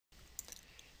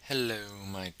Hello,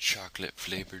 my chocolate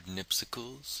flavored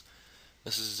nipsicles.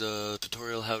 This is a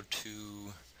tutorial how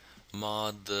to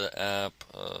mod the app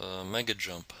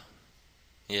MegaJump.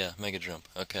 Yeah, MegaJump.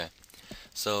 Okay.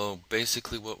 So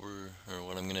basically what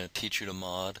I'm gonna teach you to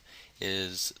mod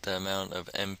is the amount of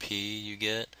MP you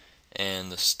get and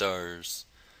the stars.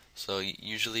 So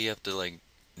usually you have to like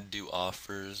do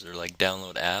offers or like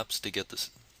download apps to get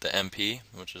the MP,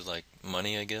 which is like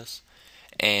money, I guess.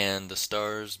 And the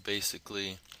stars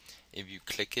basically, if you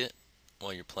click it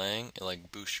while you're playing, it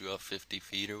like boosts you up 50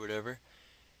 feet or whatever.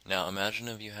 Now imagine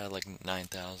if you had like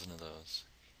 9,000 of those.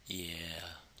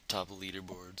 Yeah, top of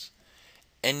leaderboards.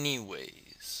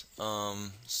 Anyways,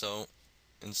 so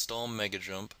install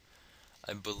MegaJump.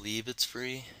 I believe it's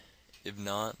free. If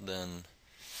not, then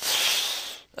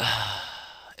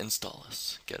install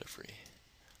us. Get it free.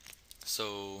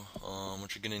 So,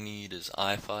 what you're gonna need is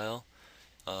iFile.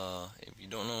 If you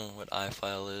don't know what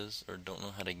iFile is or don't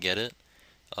know how to get it,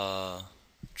 uh,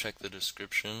 check the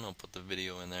description. I'll put the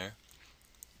video in there.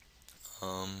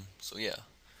 So yeah.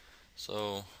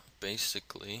 So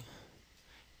basically,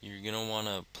 you're gonna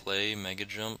wanna play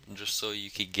MegaJump um, just so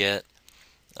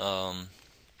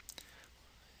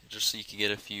you could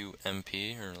get a few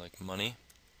MP or like money,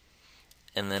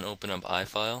 and then open up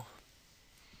iFile.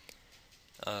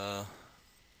 Uh,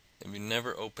 if you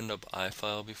never opened up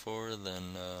iFile before,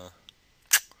 then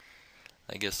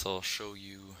I guess I'll show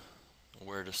you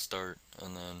where to start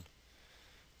and then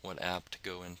what app to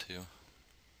go into.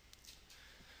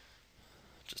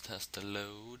 Just has to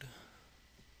load.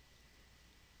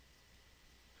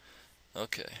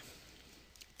 Okay.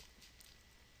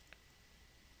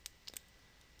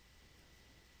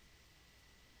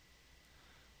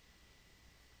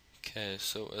 Okay,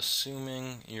 so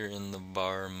assuming you're in the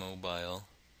bar mobile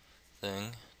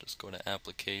thing, just go to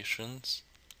applications,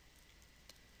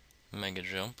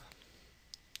 MegaJump,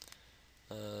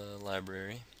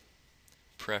 library,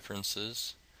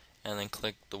 preferences, and then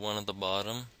click the one at the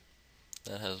bottom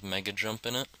that has MegaJump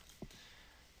in it,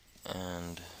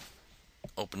 and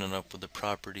open it up with the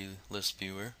property list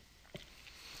viewer.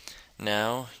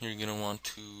 Now you're going to want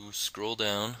to scroll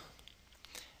down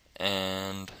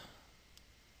and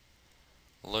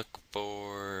look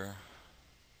for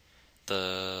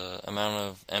the amount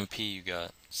of MP you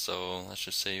got. So let's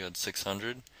just say you had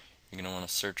 600. You're going to want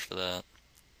to search for that,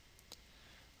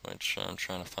 which I'm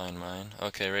trying to find mine.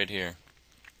 Okay, right here.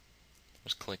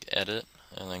 Just click edit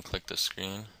and then click the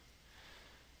screen.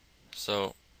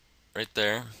 So right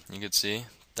there you can see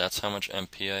that's how much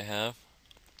MP I have.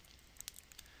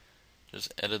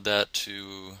 Just edit that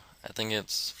to, I think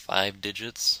it's 5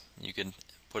 digits you can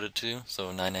put it to,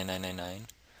 so 99999.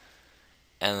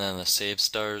 And then the save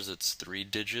stars, it's 3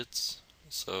 digits,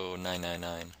 so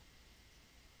 999.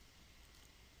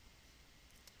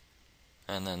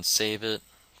 And then save it,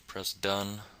 press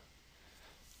done.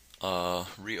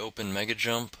 Reopen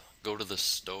MegaJump, go to the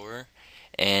store,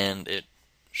 and it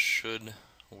should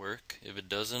work. If it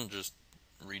doesn't, just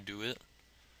redo it.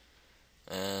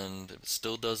 And if it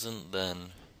still doesn't,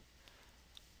 then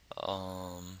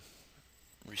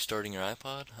restarting your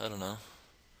iPod? I don't know.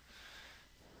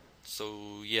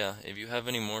 So yeah, if you have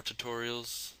any more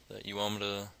tutorials that you want me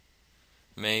to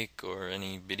make, or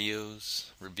any videos,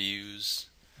 reviews,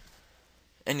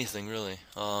 anything really,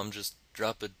 just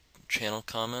drop a channel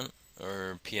comment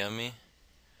or PM me.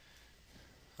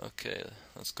 Okay,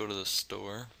 let's go to the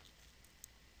store.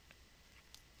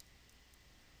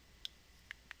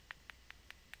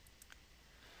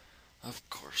 Of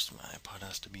course my iPod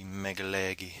has to be mega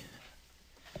laggy.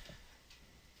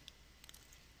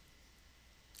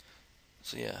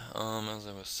 So yeah, as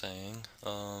I was saying,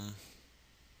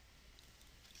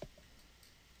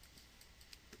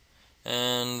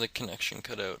 and the connection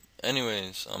cut out.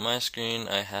 Anyways, on my screen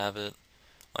I have it.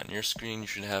 On your screen you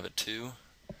should have it too.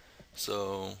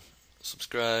 So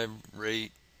subscribe,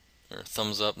 rate, or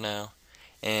thumbs up now.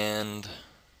 And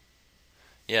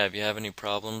yeah, if you have any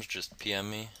problems, just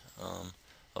PM me.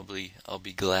 I'll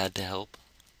be glad to help.